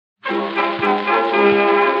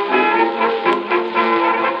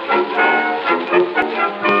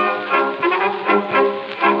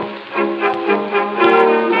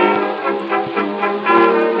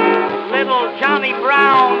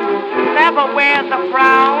wears a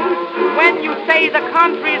frown when you say the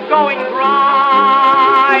country's going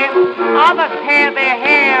dry. Others tear their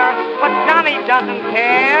hair, but Johnny doesn't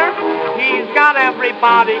care. He's got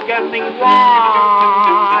everybody guessing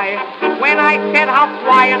why. When I said how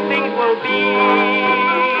quiet things will be,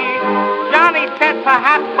 Johnny said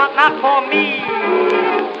perhaps, but not for me.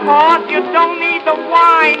 'Cause you don't need the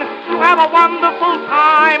wine to have a wonderful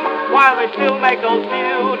time while they still make those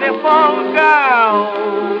beautiful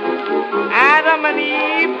girls. Adam and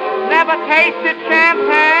Eve never tasted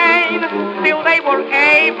champagne, still they were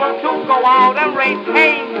able to go out and raise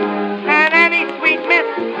Cain. And any sweet miss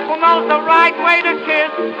who knows the right way to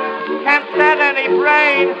kiss can't set any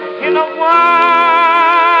brain in the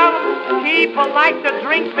world. People like to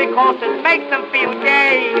drink because it makes them feel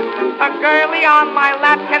gay. A girlie on my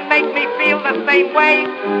lap can make me feel the same way.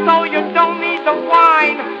 So you don't need the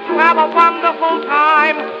wine to have a wonderful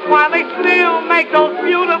time while they still make those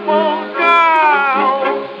beautiful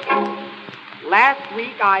girls. Last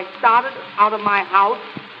week I started out of my house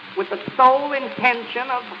with the sole intention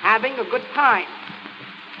of having a good time.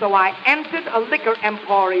 So I entered a liquor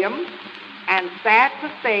emporium, and sad to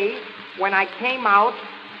say, when I came out,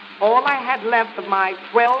 all I had left of my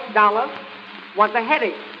 $12 was a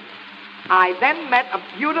headache. I then met a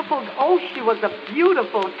beautiful, she was a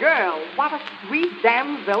beautiful girl. What a sweet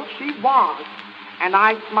damsel she was. And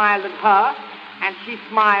I smiled at her, and she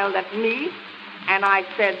smiled at me. And I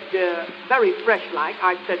said, very fresh-like,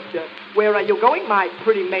 I said, where are you going, my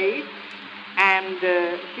pretty maid? And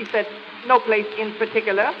she said, no place in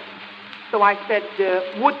particular. So I said,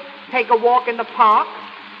 would take a walk in the park?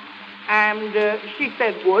 And she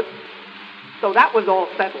said would. So that was all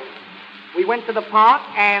settled. We went to the park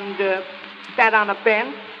and sat on a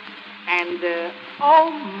bench. And, oh,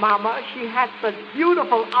 Mama, she had such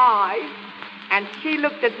beautiful eyes. And she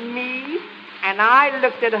looked at me, and I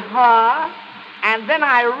looked at her. And then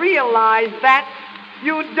I realized that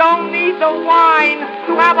you don't need the wine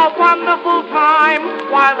to have a wonderful time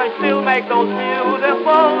while they still make those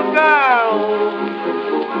beautiful girls.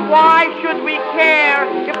 Why should we care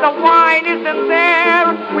if the wine isn't there?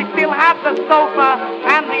 We still have the sofa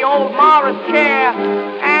and the old Morris chair.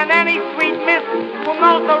 And any sweet miss who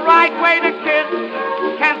knows the right way to kiss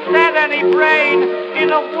can't set any brain in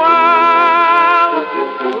the world.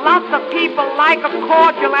 Lots of people like a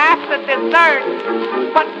cordial after dessert,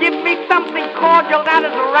 but give me something cordial that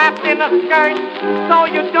is wrapped in a skirt. So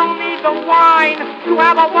you don't need the wine to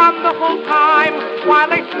have a wonderful time while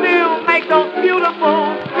they still make those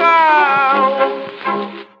beautiful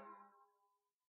girls.